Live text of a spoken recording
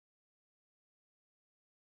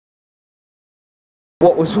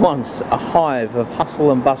What was once a hive of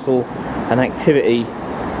hustle and bustle and activity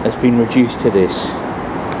has been reduced to this.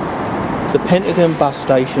 The Pentagon Bus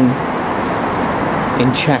Station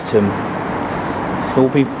in Chatham. It's all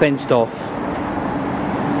been fenced off,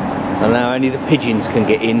 and now only the pigeons can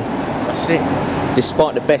get in. That's it.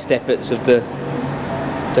 Despite the best efforts of the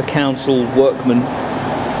council workmen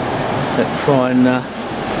that try and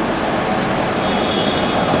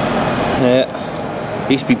there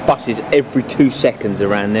used to be buses every 2 seconds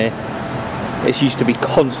around there. This used to be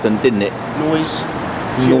constant, didn't it? Noise,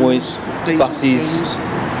 buses,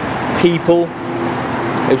 people.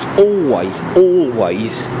 It was always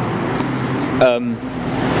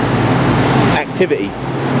activity,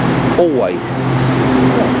 always.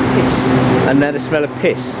 And now the smell of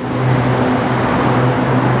piss,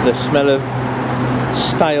 the smell of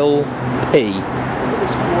stale pee.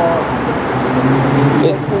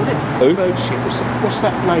 Bird shit. What's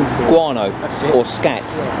that name for? Guano. That's it. Or scat.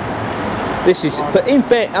 Yeah. This is, but in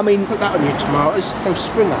fact, I mean, put that on your tomatoes, they'll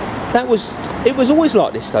spring up. It was always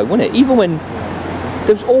like this though, wasn't it? Even when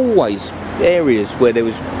there was always areas where there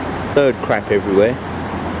was bird crap everywhere.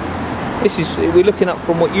 This is, we're looking up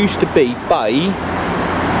from what used to be Bay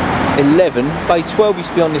 11. Bay 12 used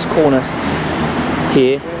to be on this corner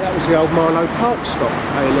here. Yeah, that was the old Milo Park stop,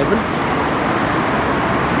 Bay 11.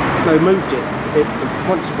 They moved it.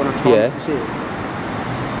 Once upon a time, it was here.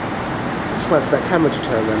 Just wait for that camera to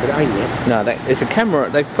turn around, but it ain't yet. No, it's a camera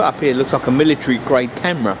they've put up here. It looks like a military grade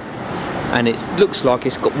camera, and it looks like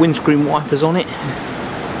it's got windscreen wipers on it.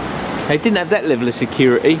 They didn't have that level of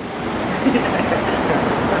security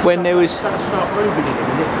when there was. That'll start moving in a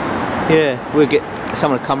minute. Yeah, we'll get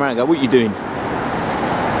someone to come around and go, "What are you doing?"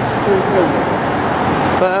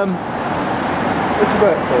 But what'd you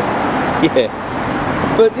work for? Yeah.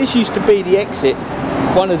 But this used to be the exit,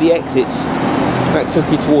 one of the exits that took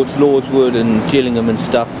you towards Lordswood and Gillingham and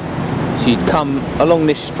stuff. So you'd come along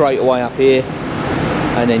this straightaway up here,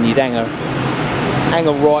 and then you'd hang a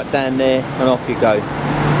right down there, and off you go.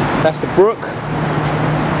 That's the brook.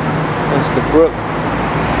 That's the brook.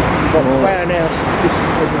 You've got the Crown House just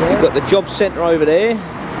over there. You've got the job centre over there.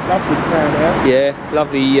 Lovely Crown House. Yeah,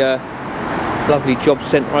 lovely job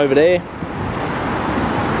centre over there.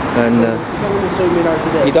 And you don't want to zoom in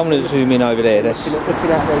over there. You don't want to zoom in over there. That's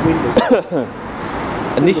looking out their windows.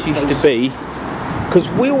 And this used to be, because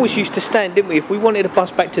we always used to stand, didn't we? If we wanted a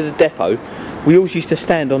bus back to the depot, we always used to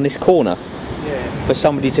stand on this corner for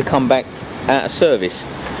somebody to come back out of service,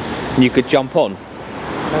 and you could jump on.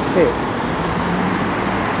 That's it.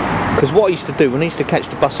 Because what I used to do when I used to catch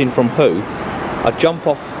the bus in from Who, I'd jump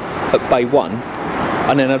off at Bay 1,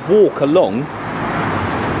 and then I'd walk along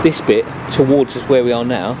this bit towards us where we are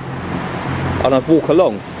now, and I'd walk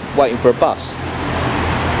along waiting for a bus,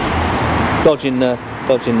 dodging the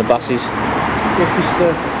buses. Yeah, because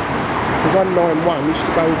the 191 used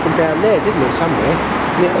to go from down there, didn't it, somewhere?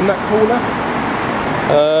 Yeah, on that corner.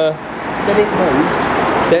 Then it moved.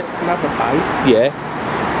 Then another bay. Yeah.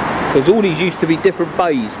 Because all these used to be different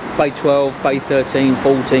bays, Bay 12, Bay 13,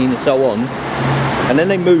 14 and so on. And then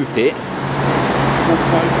they moved it.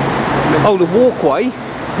 Walkway. Oh, the walkway.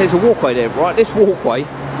 There's a walkway there, right? This walkway.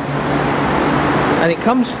 And it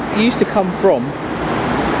used to come from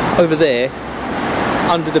over there,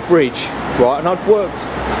 under the bridge, right? And I'd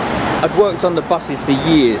worked on the buses for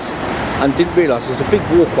years and didn't realise there's a big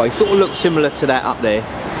walkway, sort of looked similar to that up there.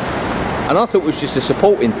 And I thought it was just a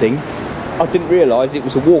supporting thing. I didn't realise it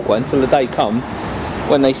was a walkway until the day come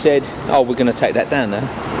when they said, "Oh, we're going to take that down now."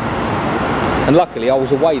 And luckily I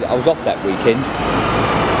was away, I was off that weekend,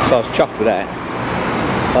 so I was chuffed with that.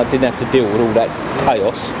 I didn't have to deal with all that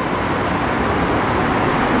chaos.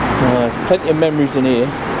 Plenty of memories in here.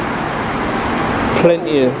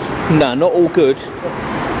 Plenty of, no, not all good.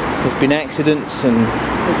 There's been accidents and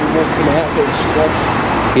people walking out getting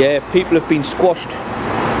squashed. Yeah, people have been squashed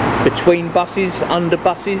between buses, under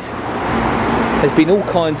buses. There's been all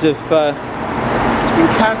kinds of there's been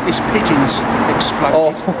countless pigeons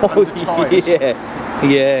exploded under tyres.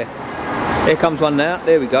 Yeah. Here comes one now,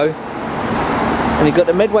 there we go. And you've got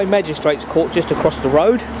the Medway Magistrates Court just across the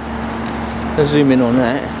road. Let's zoom in on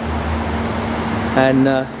that. And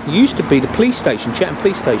it used to be the police station, Chatham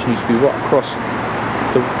Police Station used to be right across,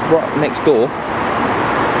 right next door.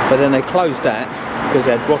 But then they closed that because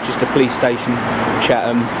they had Rochester Police Station,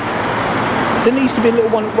 Chatham. Then there used to be a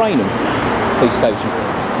little one at Rainham Police Station.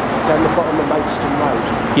 Down the bottom of Maidstone Road.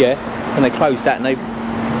 Yeah, and they closed that and they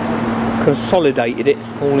consolidated it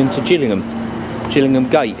all into Gillingham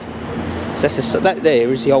Gate. So that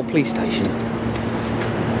there is the old police station.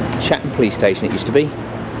 Chatham Police Station it used to be.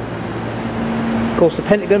 Of course, the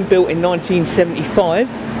Pentagon built in 1975.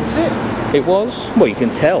 Was it? It was? Well, you can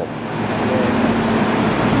tell.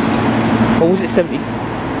 Or was it 70?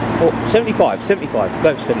 Oh, 75, 75.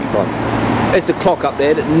 Go for 75. There's the clock up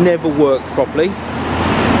there that never worked properly. What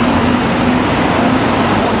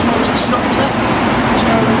time has it stopped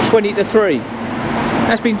at? 20 to 3.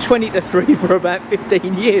 That's been 20 to 3 for about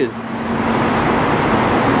 15 years.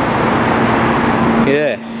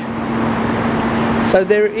 Yes. So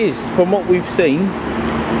there it is, from what we've seen,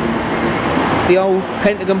 the old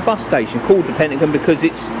Pentagon Bus Station, called the Pentagon because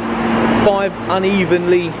it's 5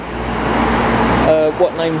 unevenly,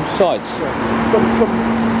 what name sides?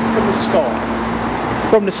 From the sky.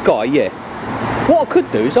 From the sky, yeah. What I could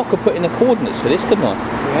do is I could put in the coordinates for this, couldn't I?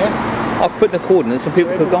 Yeah. I could put in the coordinates and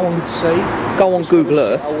people so could go on Google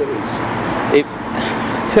Earth. Oh, it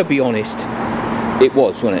is. To be honest, it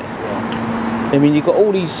was, wasn't it? Yeah. I mean, you've got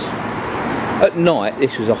all these. At night,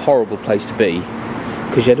 this was a horrible place to be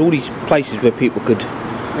because you had all these places where people could.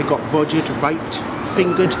 They got rogered, raped,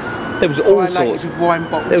 fingered. There was all sorts. With wine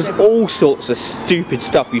bottles. There was all sorts of stupid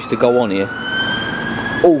stuff used to go on here.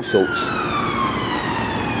 All sorts.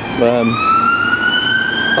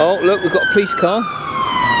 Oh, look, we've got a police car.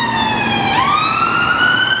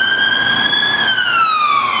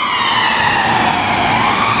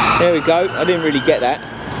 There we go. I didn't really get that.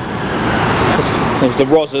 There's the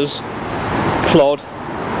Rozzers, Plod,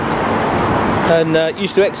 and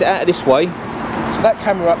used to exit out of this way. So that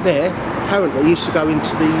camera up there apparently used to go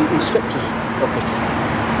into the inspector's office.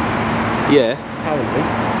 Yeah. Apparently,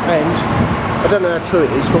 and I don't know how true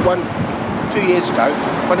it is, but a few years ago,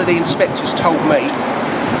 one of the inspectors told me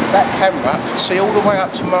that camera could see all the way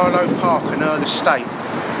up to Marlow Park and Earl Estate.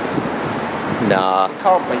 Nah. It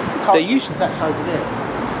can't be. There used because that's over there.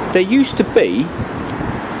 There used to be,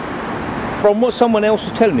 from what someone else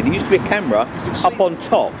was telling me, there used to be a camera up on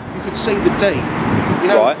top. You could see the D. You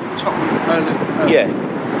know, right. The top. Yeah.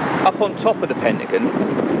 Up on top of the Pentagon,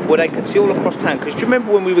 where they could see all across town. Because do you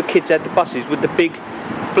remember when we were kids, had the buses with the big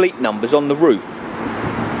fleet numbers on the roof?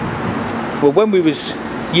 Well, when we was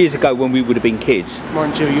years ago, when we would have been kids.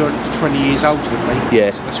 Mind you, you're 20 years older than me. Yeah.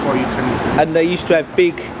 So that's why you can. And they used to have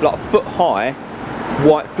big, like foot-high,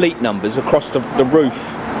 white fleet numbers across the roof,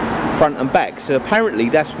 front and back. So apparently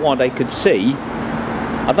that's why they could see.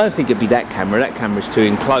 I don't think it'd be that camera. That camera's too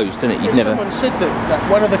enclosed, isn't it? You've never. Someone said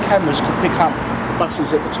that one of the cameras could pick up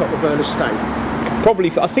buses at the top of Earl Estate.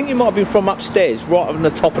 Probably. I think it might have been from upstairs, right on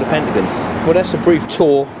the top of the Pentagon. Well, that's a brief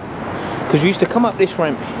tour, because we used to come up this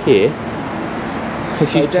ramp here.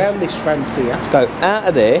 Go down this ramp here. Go out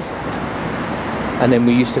of there, and then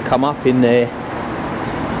we used to come up in there,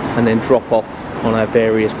 and then drop off on our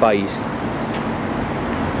various bays.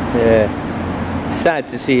 Yeah. Sad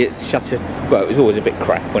to see it such a. Well, it was always a bit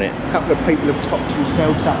crap, wasn't it? A couple of people have topped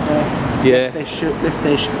themselves up there. Yeah. Lift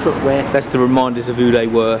their footwear. That's the reminders of who they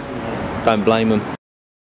were. Don't blame them.